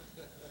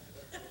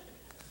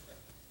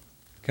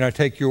 Can I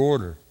take your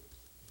order?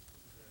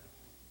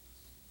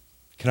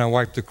 Can I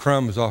wipe the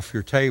crumbs off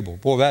your table?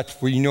 Boy,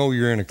 that's where you know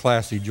you're in a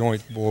classy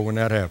joint, boy, when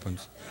that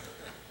happens.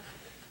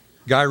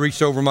 Guy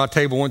reached over my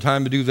table one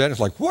time to do that. It's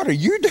like, what are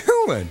you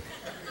doing?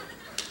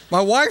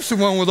 My wife's the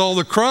one with all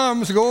the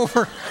crumbs. Go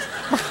over.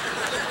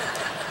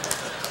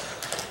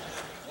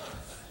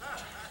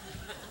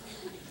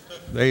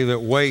 They that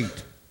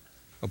wait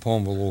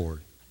upon the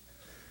Lord.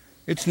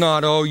 It's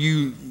not,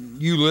 you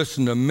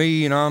listen to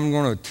me and I'm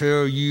going to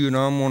tell you and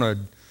I'm going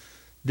to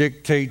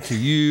dictate to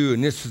you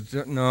and this is,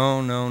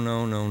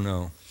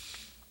 no.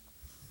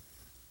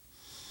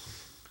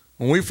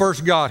 When we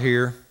first got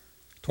here,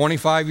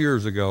 25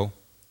 years ago,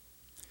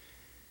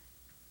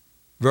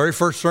 very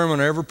first sermon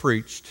I ever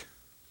preached,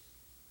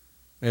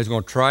 and it's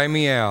going to try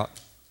me out.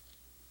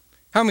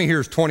 How many here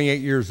is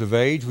 28 years of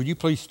age? Would you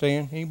please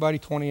stand? Anybody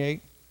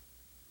 28?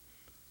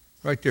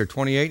 Right there,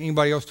 28.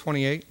 Anybody else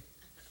 28?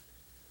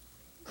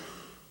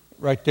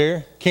 Right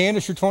there.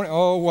 Candace, you're 20.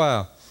 Oh,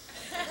 wow.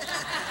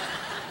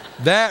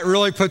 That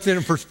really puts it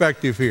in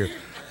perspective here.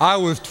 I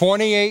was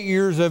 28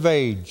 years of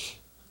age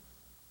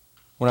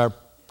when I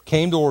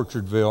came to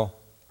Orchardville,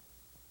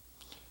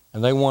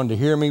 and they wanted to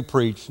hear me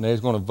preach, and they was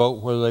going to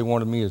vote whether they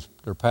wanted me as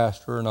their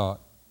pastor or not.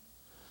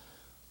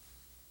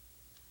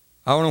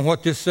 I don't know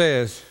what this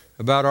says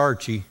about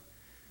Archie,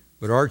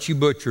 but Archie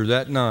Butcher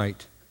that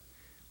night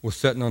was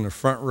sitting on the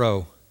front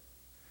row.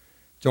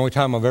 It's the only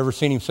time I've ever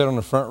seen him sit on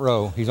the front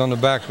row. He's on the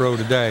back row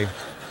today.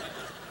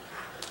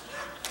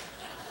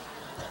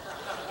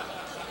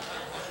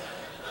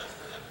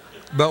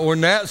 But when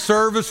that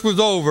service was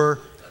over,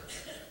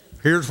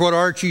 here's what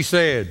Archie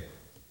said.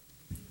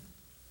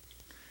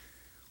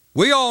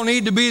 We all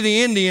need to be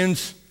the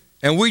Indians,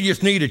 and we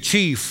just need a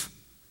chief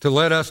to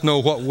let us know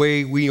what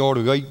way we ought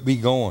to be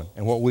going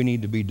and what we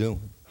need to be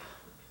doing.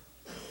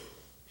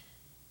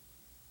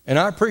 And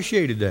I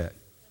appreciated that.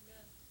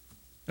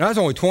 And I was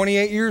only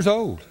 28 years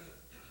old.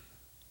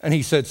 And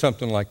he said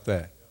something like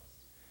that.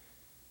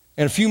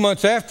 And a few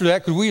months after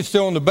that, because we were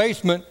still in the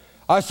basement,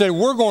 I said,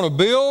 we're going to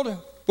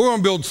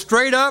build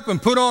straight up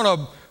and put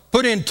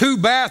in 2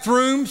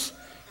 bathrooms,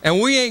 and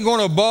we ain't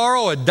going to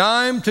borrow a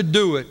dime to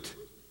do it.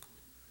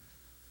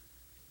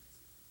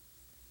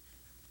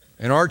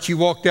 And Archie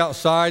walked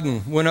outside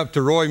and went up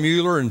to Roy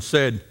Mueller and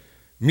said,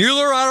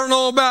 Mueller, I don't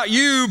know about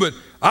you, but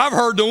I've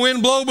heard the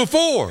wind blow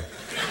before.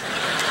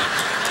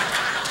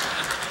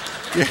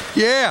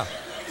 Yeah.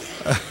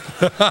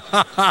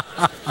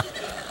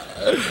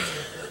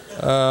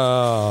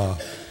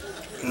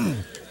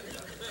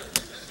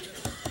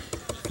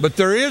 But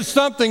there is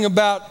something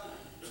about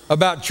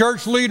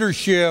church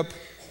leadership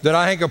that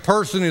I think a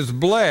person is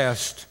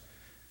blessed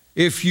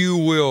if you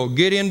will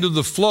get into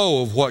the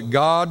flow of what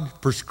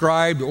God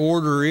prescribed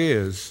order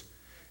is.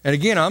 And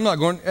again,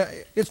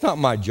 it's not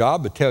my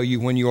job to tell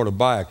you when you ought to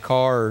buy a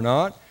car or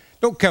not.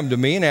 Don't come to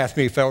me and ask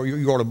me if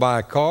you ought to buy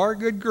a car.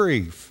 Good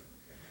grief.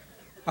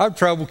 I have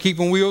trouble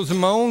keeping wheels in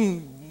my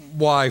own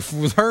wife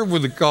with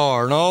the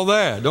car and all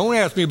that. Don't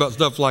ask me about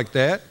stuff like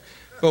that.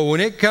 But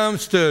when it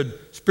comes to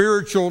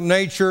spiritual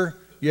nature,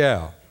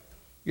 yeah.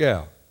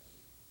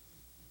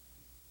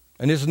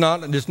 And it's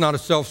not a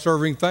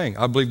self-serving thing.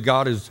 I believe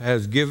God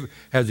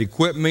has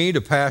equipped me to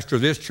pastor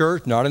this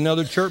church, not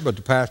another church, but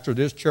to pastor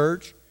this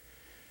church.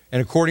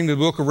 And according to the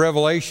book of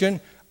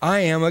Revelation, I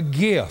am a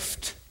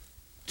gift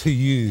to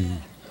you.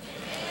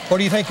 What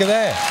do you think of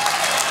that?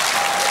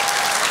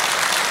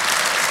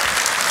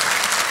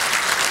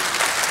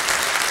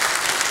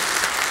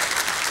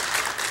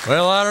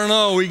 Well, I don't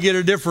know. We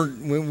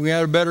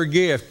had a better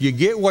gift. You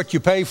get what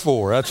you pay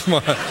for. That's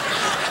my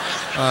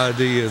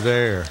idea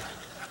there.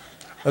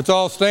 Let's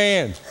all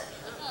stand.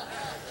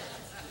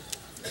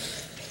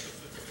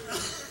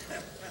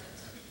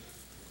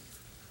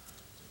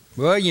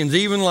 Williams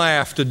even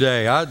laughed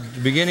today. At the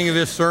beginning of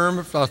this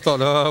sermon, I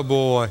thought, oh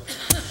boy.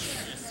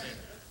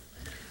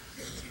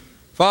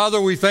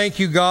 Father, we thank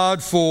you,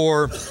 God,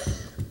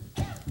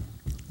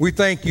 we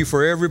thank you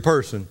for every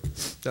person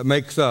that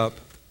makes up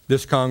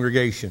this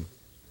congregation,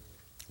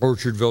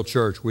 Orchardville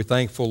Church. We're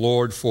thankful,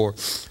 Lord, for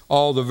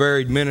all the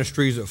varied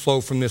ministries that flow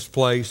from this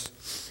place.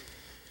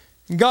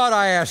 God,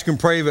 I ask and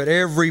pray that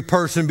every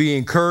person be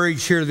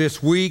encouraged here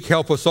this week.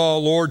 Help us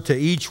all, Lord, to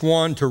each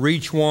one, to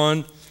reach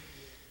one.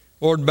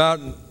 Lord,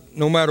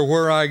 no matter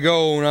where I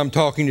go, when I'm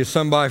talking to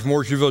somebody from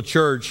Orchardville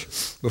Church,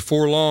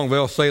 before long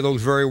they'll say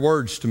those very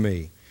words to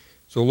me.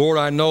 So, Lord,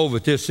 I know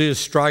that this is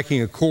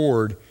striking a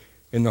chord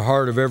in the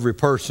heart of every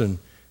person,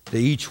 to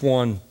each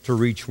one, to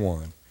reach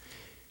one.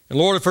 And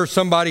Lord, if there's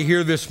somebody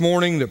here this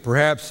morning that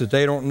perhaps that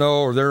they don't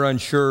know or they're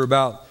unsure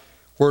about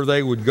where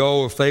they would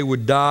go if they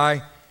would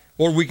die,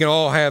 Lord, we can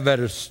all have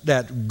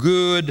that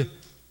good,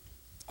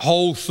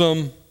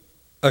 wholesome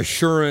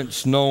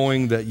assurance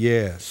knowing that,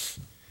 yes,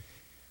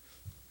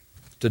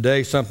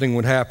 today something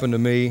would happen to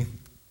me,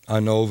 I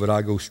know that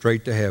I go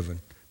straight to heaven.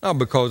 Not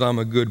because I'm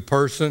a good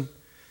person,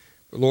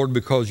 but Lord,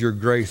 because your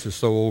grace is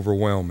so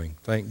overwhelming.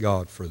 Thank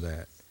God for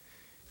that.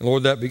 And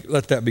Lord,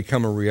 let that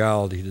become a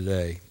reality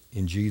today.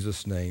 In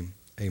Jesus' name,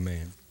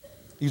 amen.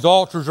 These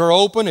altars are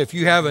open. If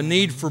you have a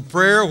need for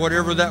prayer,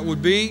 whatever that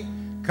would be,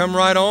 come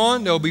right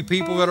on. There'll be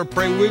people that'll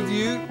pray with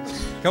you.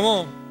 Come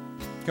on.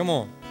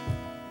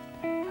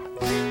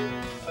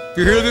 If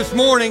you're here this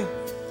morning,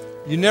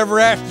 you never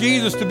asked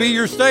Jesus to be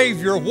your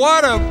Savior.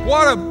 What a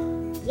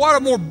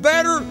more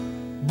better,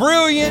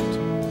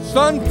 brilliant,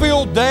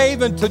 sun-filled day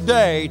than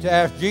today to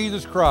ask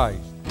Jesus Christ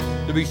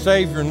to be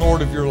Savior and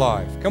Lord of your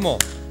life. Come on.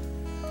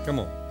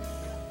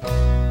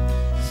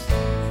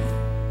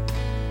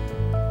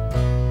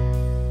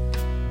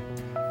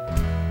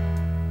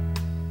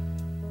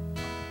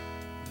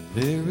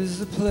 There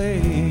is a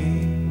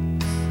place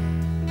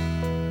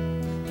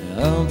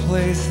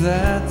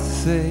that's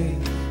safe.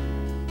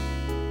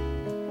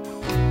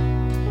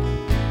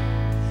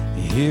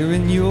 Here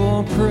in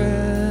your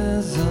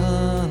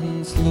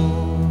presence,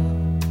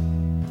 Lord,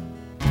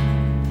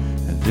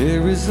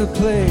 there is a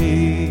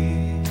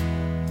place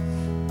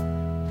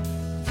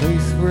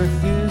where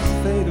fears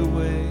fade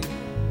away.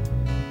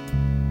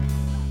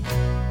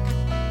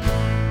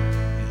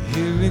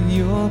 Here in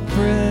your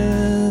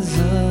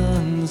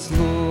presence,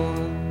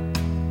 Lord,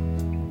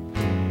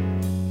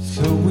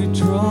 so we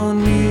draw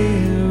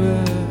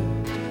nearer,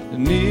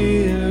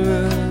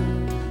 nearer,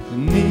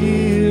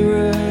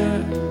 nearer,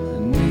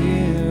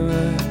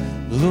 nearer,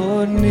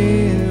 Lord,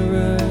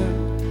 nearer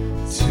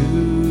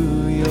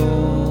to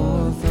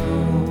your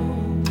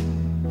throne.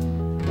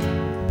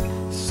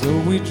 So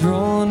we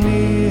draw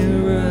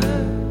nearer,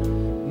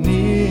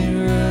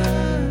 nearer,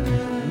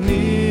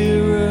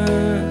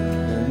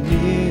 nearer,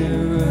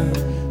 nearer,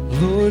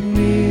 Lord,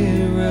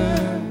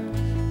 nearer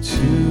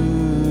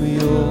to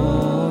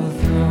your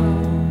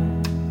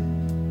throne.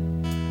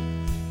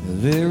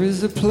 There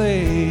is a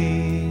place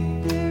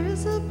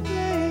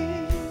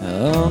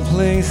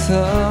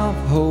of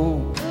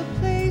hope,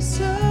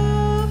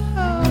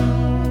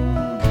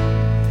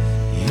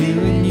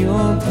 here in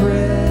your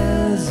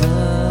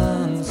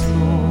presence,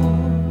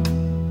 Lord.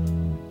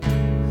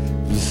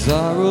 The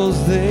sorrows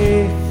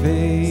they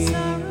fade,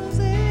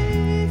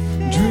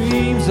 dreams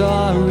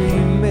are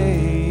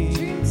remade.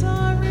 Dreams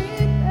are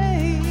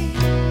remade.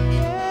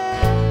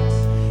 Yes.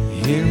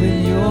 Here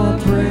in your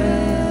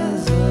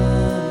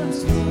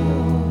presence,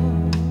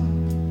 Lord.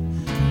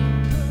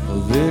 Oh,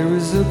 there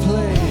is a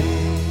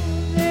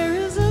place, There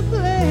is a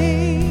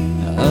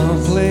place.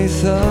 a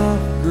place of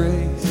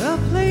grace. A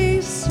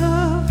place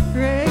of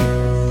grace.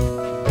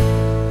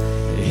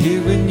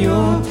 Here in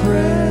your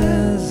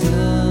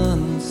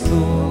presence,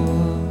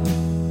 Lord.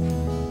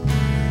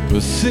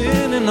 With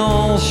sin and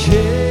all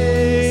shame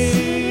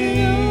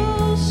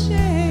No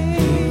shame.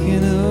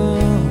 taken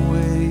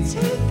away.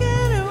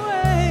 Taken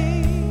away,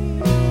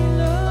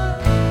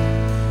 Lord.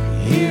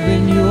 Here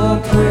in your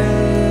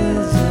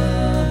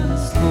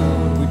presence,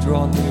 Lord, we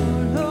draw near.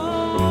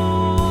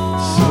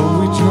 So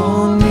we draw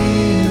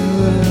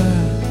nearer,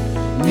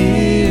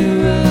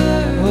 nearer,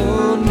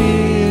 oh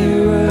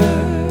nearer,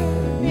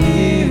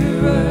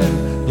 nearer,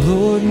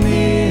 Lord,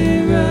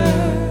 nearer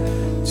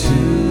to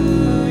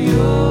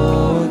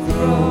your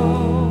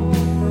throne.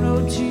 Oh,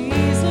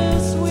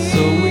 Jesus,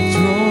 So we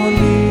draw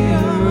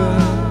nearer,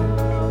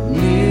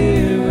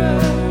 nearer,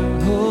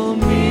 oh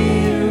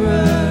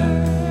nearer,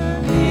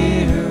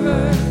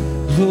 nearer,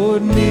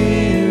 Lord,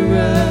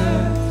 nearer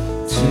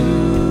to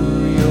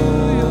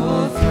your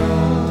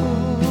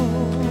throne.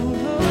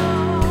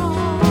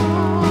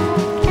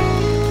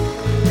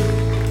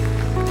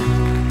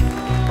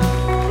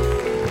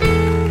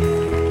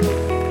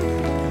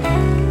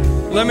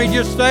 Let me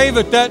just say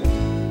that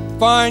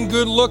fine,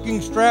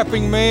 good-looking,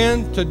 strapping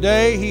man,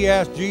 today he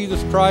asked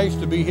Jesus Christ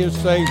to be his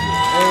Savior.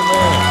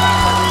 Amen.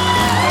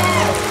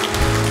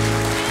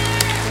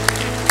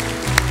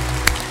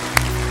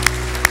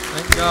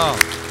 Thank God.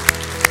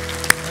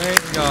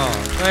 Thank God.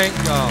 Thank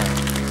God.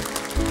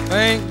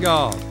 Thank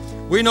God.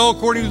 We know,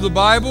 according to the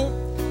Bible,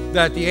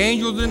 that the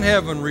angels in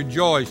heaven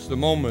rejoiced the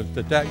moment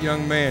that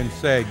young man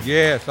said,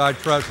 "Yes, I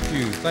trust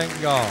you." Thank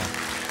God.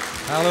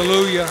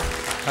 Hallelujah.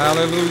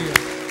 Hallelujah.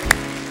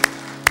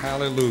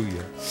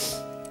 Hallelujah.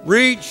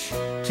 Reach,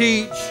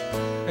 teach,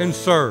 and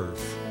serve.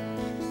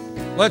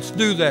 Let's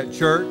do that,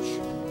 church.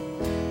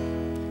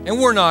 And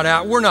we're not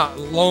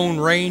Lone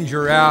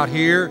Ranger out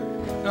here.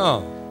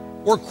 No.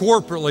 We're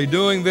corporately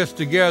doing this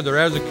together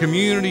as a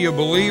community of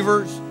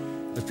believers,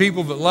 as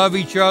people that love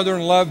each other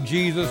and love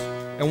Jesus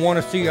and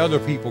want to see other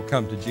people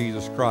come to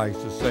Jesus Christ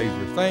as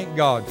Savior. Thank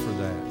God for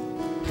that.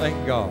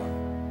 Thank God.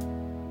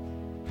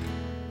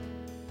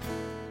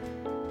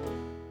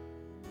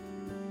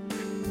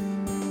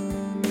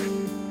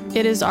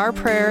 It is our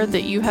prayer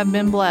that you have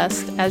been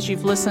blessed as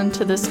you've listened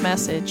to this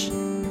message.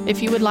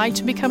 If you would like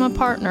to become a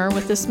partner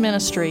with this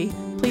ministry,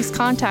 please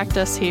contact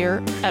us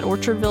here at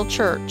Orchardville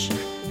Church.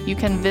 You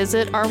can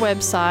visit our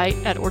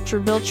website at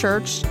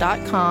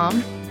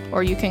orchardvillechurch.com,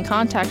 or you can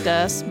contact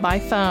us by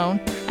phone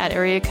at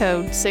area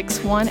code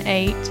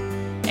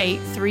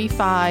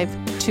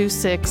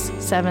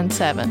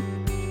 618-835-2677.